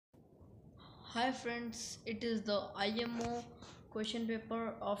Hi friends, it is the IMO question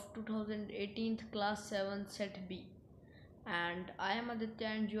paper of 2018 class 7 set B and I am Aditya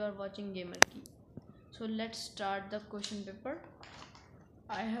and you are watching Gamer Key. So let's start the question paper.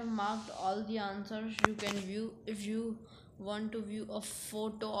 I have marked all the answers you can view. If you want to view a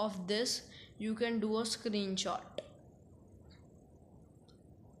photo of this, you can do a screenshot.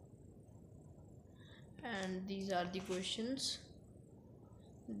 And these are the questions.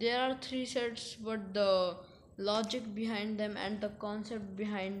 There are three sets, but the logic behind them and the concept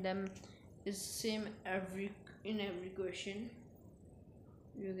behind them is same in every question.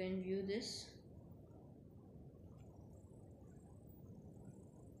 You can view this.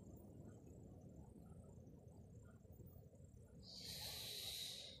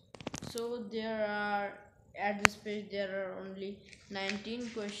 So there are at this page there are only 19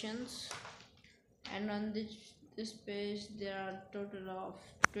 questions, and on this page there are total of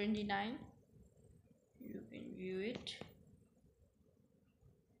 29. You can view it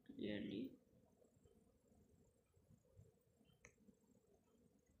clearly.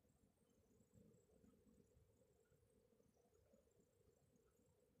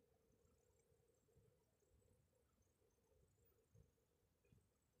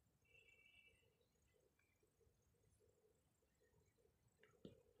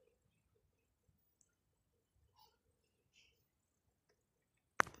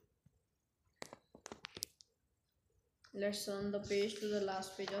 Let's turn the page to the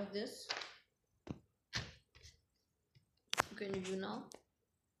last page of this. You can view now.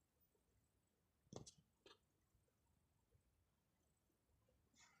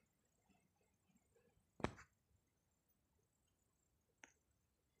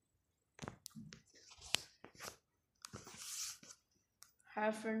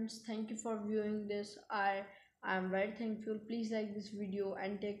 Hi friends, thank you for viewing this. I am very thankful. Please like this video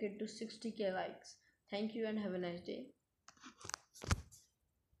and take it to 60k likes. Thank you and have a nice day.